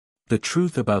The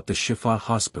truth about the Shifa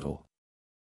Hospital.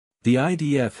 The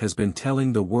IDF has been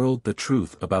telling the world the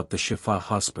truth about the Shifa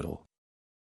Hospital.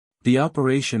 The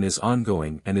operation is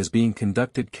ongoing and is being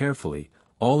conducted carefully,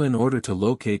 all in order to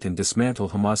locate and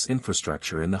dismantle Hamas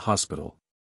infrastructure in the hospital.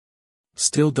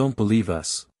 Still don't believe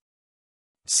us?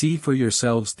 See for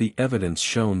yourselves the evidence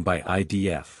shown by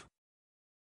IDF.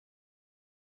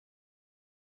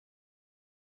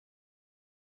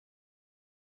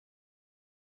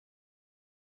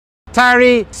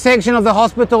 Entire section of the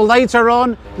hospital, lights are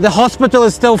on, the hospital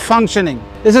is still functioning.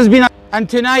 This has been and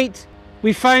tonight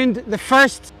we found the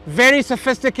first very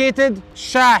sophisticated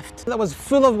shaft that was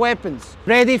full of weapons,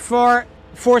 ready for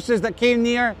forces that came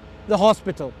near the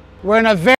hospital. We're in a very